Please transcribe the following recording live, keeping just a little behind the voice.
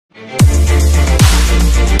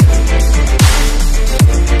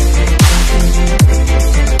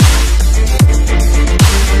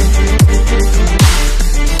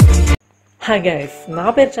Hi guys, నా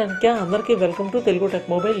పేరు చాణక్య. అందరికీ welcome to Telugu tech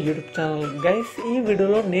mobile YouTube channel. Guys, ఈ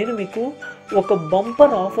వీడియోలో నేను మీకు ఒక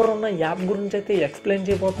బంపర్ ఆఫర్ ఉన్న యాప్ గురించి అయితే ఎక్స్ప్లెయిన్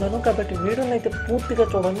చేయబోతున్నాను. కాబట్టి వీడియోని అయితే పూర్తిగా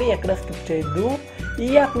చూడండి, ఎక్కడ స్కిప్ చేయొద్దు. ఈ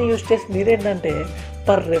యాప్ని యూజ్ చేసి మీరేంటంటే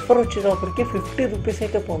పర్ రెఫర్ వచ్చేటప్పటికి 50 రూపీస్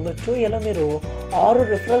అయితే పొందొచ్చు. ఇలా మీరు 6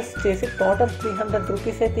 రెఫరల్స్ చేసి టోటల్ 300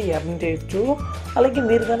 రూపీస్ అయితే ఎర్న్ చేయొచ్చు. అలాగే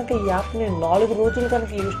మీరు కనుక ఈ యాప్ని 4 రోజులు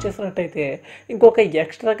కనుక యూజ్ చేసినట్టయితే ఇంకొక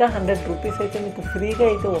ఎక్స్ట్రాగా 100 రూపీస్ అయితే మీకు ఫ్రీగా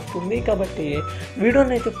అయితే వస్తుంది. కాబట్టి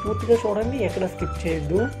వీడియోని అయితే పూర్తిగా చూడండి, ఎక్కడ స్కిప్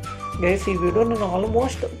చేయొద్దు. గైస్, ఈ వీడియో నేను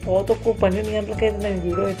ఆల్మోస్ట్ 12 గంటలకైతే నేను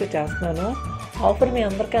వీడియో అయితే చేస్తున్నాను. ఆఫర్ మీ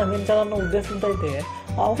అందరికీ అందించాలన్న ఉద్దేశంతో అయితే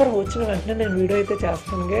ఆఫర్ వచ్చిన వెంటనే నేను వీడియో అయితే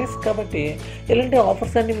చేస్తాను గైస్. కాబట్టి ఇలాంటి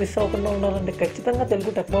ఆఫర్స్ అన్ని మిస్ అవ్వకుండా ఉండాలంటే ఖచ్చితంగా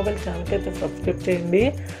తెలుగు టెక్ మొబైల్ ఛానల్కి అయితే సబ్స్క్రైబ్ చేయండి.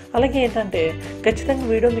 అలాగే ఏంటంటే ఖచ్చితంగా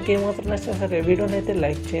వీడియో మీకు ఏమాత్రం నచ్చినా సరే వీడియోని అయితే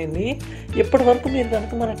లైక్ చేయండి. ఇప్పటి వరకు మీరు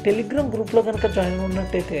కనుక మన టెలిగ్రామ్ గ్రూప్లో కనుక జాయిన్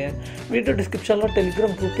ఉన్నట్టయితే వీడియో డిస్క్రిప్షన్లో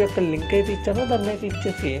టెలిగ్రామ్ గ్రూప్ యొక్క లింక్ అయితే ఇచ్చాను. దాన్ని క్లిక్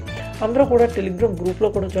చేసి అందరూ కూడా టెలిగ్రామ్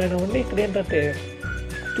గ్రూప్లో కూడా జాయిన్ అవ్వండి. ఇక్కడ ఏంటంటే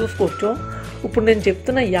చూసుకోవచ్చు, ఇప్పుడు నేను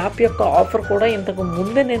చెప్తున్న యాప్ యొక్క ఆఫర్ కూడా ఇంతకు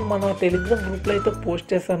ముందే నేను మన టెలిగ్రామ్ గ్రూప్లో అయితే పోస్ట్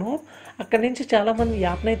చేశాను. అక్కడి నుంచి చాలామంది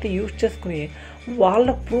యాప్ని అయితే యూజ్ చేసుకుని వాళ్ళ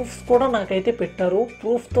ప్రూఫ్స్ కూడా నాకైతే పెట్టారు.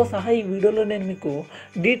 ప్రూఫ్తో సహా ఈ వీడియోలో నేను మీకు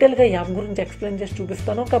డీటెయిల్గా యాప్ గురించి ఎక్స్ప్లెయిన్ చేసి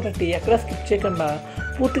చూపిస్తాను. కాబట్టి ఎక్కడ స్కిప్ చేయకుండా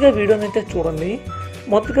పూర్తిగా వీడియోని అయితే చూడండి.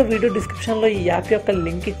 మొదటిగా వీడియో డిస్క్రిప్షన్లో ఈ యాప్ యొక్క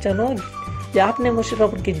లింక్ ఇచ్చాను. యాప్ నేమ్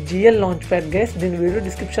వచ్చేటప్పటికి LaunchPad గైస్. దీని వీడియో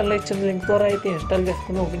డిస్క్రిప్షన్లో ఇచ్చిన లింక్ ద్వారా అయితే ఇన్స్టాల్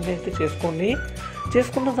చేసుకుని ఓపెన్ అయితే చేసుకోండి.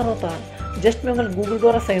 చేసుకున్న తర్వాత జస్ట్ మిమ్మల్ని గూగుల్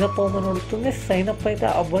ద్వారా సైన్అప్ అవ్వమని అడుగుతుంది. సైన్అప్ అయితే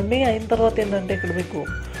అవ్వండి. అయిన తర్వాత ఏంటంటే ఇక్కడ మీకు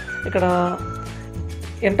ఇక్కడ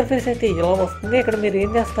ఇంటర్ఫేస్ అయితే ఇలా వస్తుంది. ఇక్కడ మీరు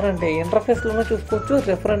ఏం చేస్తారంటే ఇంటర్ఫేస్లోనే చూసుకోవచ్చు,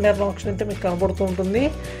 రెఫర్ అండ్ ఎర్న్ ఆప్షన్ అయితే మీకు కనబడుతూ ఉంటుంది.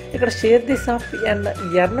 ఇక్కడ share this app and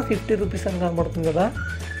earn 50 rupees అని కనబడుతుంది కదా,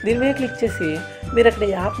 దీని మీద క్లిక్ చేసి మీరు అక్కడ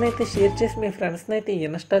యాప్ని అయితే షేర్ చేసి మీ ఫ్రెండ్స్ని అయితే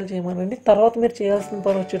ఇన్స్టాల్ చేయమనండి. తర్వాత మీరు చేయాల్సిన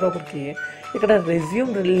పని వచ్చేటప్పటికి ఇక్కడ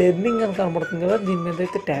రెజ్యూమ్ లెర్నింగ్ అని కనబడుతుంది కదా, దీని మీద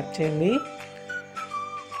అయితే ట్యాప్ చేయండి.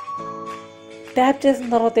 ట్యాప్ చేసిన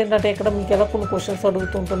తర్వాత ఏంటంటే ఇక్కడ మీకు ఎలా కొన్ని క్వశ్చన్స్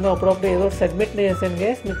అడుగుతుంటుంది. అప్పుడప్పుడు ఏదో సబ్మిట్ చేసాను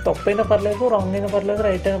గైస్. మీకు తప్పు అయినా పర్లేదు, రాంగ్ అయినా పర్లేదు,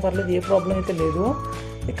 రైట్ అయినా పర్లేదు, ఏ ప్రాబ్లం అయితే లేదు.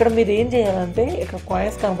 ఇక్కడ మీరు ఏం చేయాలంటే ఇక్కడ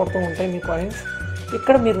కాయిన్స్ కనపడుతూ ఉంటాయి. మీ కాయిన్స్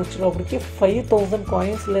ఇక్కడ మీరు వచ్చేటప్పటికి 5000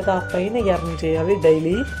 కాయిన్స్ లేదా పైన ఎర్న్ చేయాలి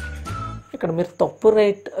డైలీ. ఇక్కడ మీరు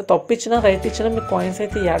తప్పు ఇచ్చినా రైట్ ఇచ్చినా మీకు కాయిన్స్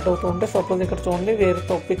అయితే యాడ్ అవుతూ ఉంటాయి. సపోజ్ ఇక్కడ చూడండి, వేరే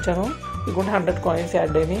తప్పు ఇచ్చాను, మీకు 100 కాయిన్స్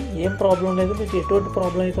యాడ్ అయినాయి. ఏం ప్రాబ్లం లేదు, మీకు ఎటువంటి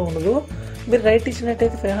ప్రాబ్లం అయితే ఉండదు. మీరు రైట్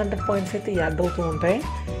ఇచ్చినట్టయితే 500 పాయింట్స్ అయితే యాడ్ అవుతూ ఉంటాయి.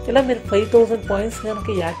 ఇలా మీరు 5000 పాయింట్స్ కనుక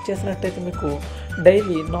యాడ్ చేసినట్టయితే మీకు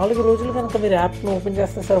డైలీ 4 రోజులు కనుక మీరు యాప్ను ఓపెన్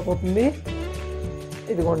చేస్తే సరిపోతుంది.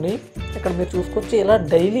 ఇదిగోండి, ఇక్కడ మీరు చూసుకోవచ్చు. ఇలా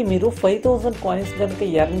డైలీ మీరు 5000 కాయిన్స్ కనుక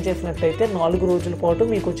ఎర్న్ చేసినట్టయితే 4 రోజుల పాటు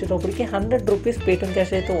మీకు వచ్చేటప్పటికి 100 రూపీస్ పేటిఎం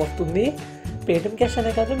క్యాష్ అయితే వస్తుంది. పేటిఎం క్యాష్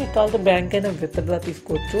అనే కాదు, మీకు కావాలంటే బ్యాంక్ అయినా విత్డ్రా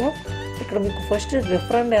తీసుకోవచ్చు. ఇక్కడ మీకు first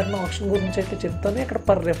refer and earn option గురించి అయితే చెప్తాను. ఇక్కడ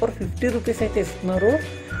పర్ రెఫర్ 50 రూపీస్ అయితే ఇస్తున్నారు.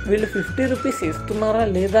 వీళ్ళు 50 రూపీస్ ఇస్తున్నారా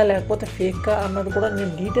లేదా లేకపోతే ఫేకా అన్నది కూడా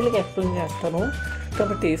నేను డీటెయిల్గా ఎక్స్ప్లెయిన్ చేస్తాను.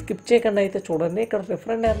 కాబట్టి స్కిప్ చేయకుండా అయితే చూడండి. ఇక్కడ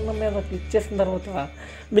రెఫర్ అండ్ ఎర్న్ మీద క్లిక్ చేసిన తర్వాత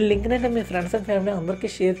మీ లింక్ని అయితే మీ ఫ్రెండ్స్ అండ్ ఫ్యామిలీ అందరికీ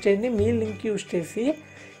షేర్ చేయండి. మీ లింక్ యూజ్ చేసి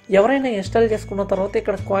ఎవరైనా ఇన్స్టాల్ చేసుకున్న తర్వాత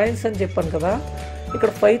ఇక్కడ కాయిన్స్ అని చెప్పాను కదా,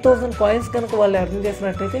 ఇక్కడ 5000 కాయిన్స్ కనుక వాళ్ళు ఎర్న్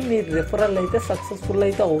చేసినట్టయితే మీ రెఫరల్ అయితే సక్సెస్ఫుల్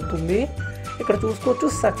అయితే అవుతుంది. ఇక్కడ చూసుకోవచ్చు,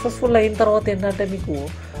 సక్సెస్ఫుల్ అయిన తర్వాత ఏంటంటే మీకు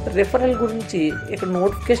రెఫరల్ గురించి ఇక్కడ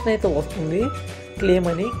నోటిఫికేషన్ అయితే వస్తుంది. క్లెయిమ్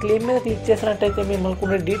అని, క్లెయిమ్ మీద క్లిక్ చేసినట్టయితే మిమ్మల్ని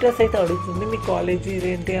కొన్ని డీటెయిల్స్ అయితే అడుగుతుంది. మీ కాలేజీ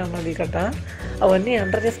ఏంటి అన్నది గట్ట అవన్నీ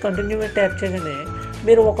ఎంటర్ చేసి కంటిన్యూ మీద ట్యాప్ చేయగానే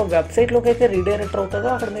మీరు ఒక వెబ్సైట్లోకి అయితే రీడైరెక్ట్ అవుతుందో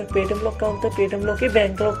అక్కడ మీరు పేటిఎంలోకి కావాలితే పేటిఎంలోకి,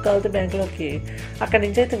 బ్యాంక్లోకి కావాలితే బ్యాంక్లోకి అక్కడి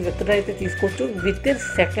నుంచి అయితే విత్డ్రా అయితే తీసుకోవచ్చు. వితిన్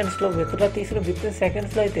సెకండ్స్లో విత్డ్రా తీసిన వితిన్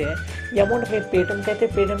సెకండ్స్లో అయితే అమౌంట్ మీరు పేటిఎంకి అయితే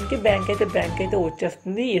పేటిఎంకి, బ్యాంక్ అయితే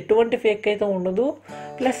వచ్చేస్తుంది. ఎటువంటి ఫేక్ అయితే ఉండదు.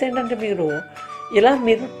 ప్లస్ ఏంటంటే మీరు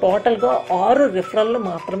టోటల్గా 6 రిఫరల్లు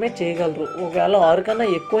మాత్రమే చేయగలరు. ఒకవేళ 6 కన్నా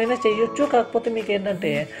ఎక్కువైనా చేయొచ్చు. కాకపోతే మీకు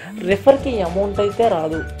ఏంటంటే రిఫర్కి అమౌంట్ అయితే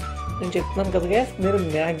రాదు. నేను చెప్తున్నాను కదా గైస్, మీరు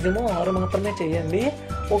మ్యాక్సిమం 6 మాత్రమే చేయండి.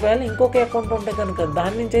 ఒకవేళ ఇంకొక అకౌంట్ ఉంటే కనుక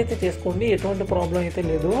దాని నుంచి అయితే చేసుకోండి, ఎటువంటి ప్రాబ్లం అయితే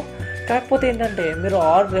లేదు. కాకపోతే ఏంటంటే మీరు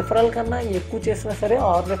 6 రిఫరల్ కన్నా ఎక్కువ చేసినా సరే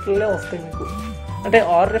 6 రిఫరల్లే వస్తాయి మీకు. అంటే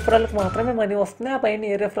 6 రిఫరల్కి మాత్రమే మనీ వస్తుంది. ఆ పైన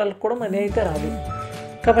ఏ రిఫరల్కి కూడా మనీ అయితే రాదు.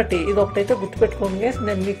 కాబట్టి ఇది ఒకటైతే గుర్తుపెట్టుకోండి గైస్.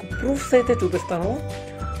 నేను మీకు ప్రూఫ్స్ అయితే చూపిస్తాను.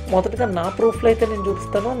 మొదటగా నా ప్రూఫ్లో అయితే నేను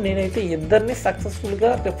చూపిస్తాను. నేనైతే ఇద్దరిని సక్సెస్ఫుల్గా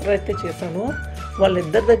రిఫర్ అయితే చేశాను.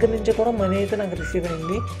 వాళ్ళిద్దరి దగ్గర నుంచి కూడా మనీ అయితే నాకు రిసీవ్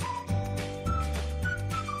అయింది.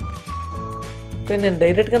 నేను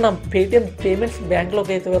డైరెక్ట్గా నా పేటిఎం పేమెంట్స్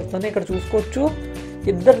బ్యాంక్లోకి అయితే వెళ్తాను. ఇక్కడ చూసుకోవచ్చు,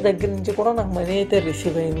 ఇద్దరి దగ్గర నుంచి కూడా నాకు మనీ అయితే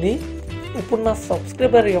రిసీవ్ అయింది. ఇప్పుడు నా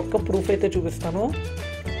సబ్స్క్రైబర్ యొక్క ప్రూఫ్ అయితే చూపిస్తాను.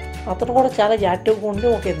 అతను కూడా చాలా యాక్టివ్గా ఉండి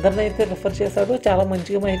ఒక ఇద్దరిని అయితే రిఫర్ చేశాడు. చాలా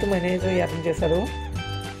మంచిగా అయితే మనీ అయితే ఎర్న్ చేశాడు.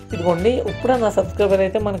 ఇదిగోండి ఇప్పుడే నా సబ్స్క్రైబర్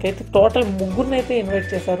అయితే మనకైతే టోటల్ ముగ్గురిని అయితే ఇన్వైట్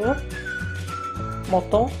చేశారు.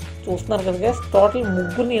 మొత్తం చూస్తున్నారు కదా గైస్, టోటల్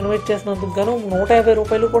ముగ్గురిని ఇన్వైట్ చేసినందుకు గాను 150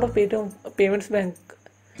 రూపాయలు కూడా Paytm payments bank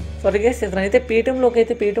sorry guys, ఇతనైతే పేటిఎంలోకి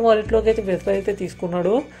అయితే పేటిఎం వాలెట్లోకి అయితే విత్డ్రా అయితే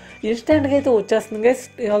తీసుకున్నాడు. ఇన్స్టాంట్గా అయితే వచ్చేస్తుంది గైస్.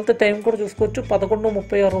 హెల్త్ టైం కూడా చూసుకోవచ్చు,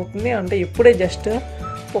 11:36 అవుతుంది. అంటే ఇప్పుడే జస్ట్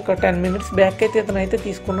ఒక 10 మినిట్స్ బ్యాక్ అయితే ఇతనైతే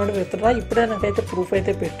తీసుకున్నాడు విత్డ్రా. ఇప్పుడే నాకైతే ప్రూఫ్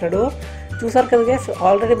అయితే పెట్టాడు. చూసారు కదా గైస్,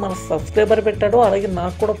 ఆల్రెడీ మన సబ్స్క్రైబర్ పెట్టాడు, అలాగే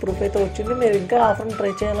నాకు కూడా ప్రూఫ్ అయితే వచ్చింది. మీరు ఇంకా ఆఫర్ని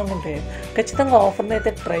ట్రై చేయాలనుకుంటే ఖచ్చితంగా ఆఫర్ని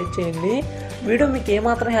అయితే ట్రై చేయండి. వీడియో మీకు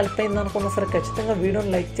ఏమాత్రం హెల్ప్ అయింది అనుకున్నా సరే ఖచ్చితంగా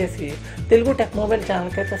వీడియోని లైక్ చేసి తెలుగు టెక్ మొబైల్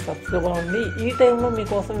ఛానల్కి అయితే సబ్స్క్రైబ్ అవ్వండి. ఈ టైంలో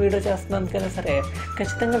మీకోసం వీడియో చేస్తున్నానికైనా సరే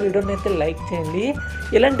ఖచ్చితంగా వీడియోని అయితే లైక్ చేయండి.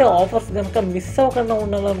 ఇలాంటి ఆఫర్స్ కనుక మిస్ అవ్వకుండా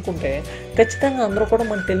ఉండాలనుకుంటే ఖచ్చితంగా అందరూ కూడా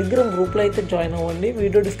మన టెలిగ్రామ్ గ్రూప్లో అయితే జాయిన్ అవ్వండి.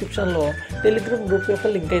 వీడియో డిస్క్రిప్షన్లో టెలిగ్రామ్ గ్రూప్ యొక్క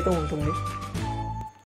లింక్ అయితే ఉంటుంది.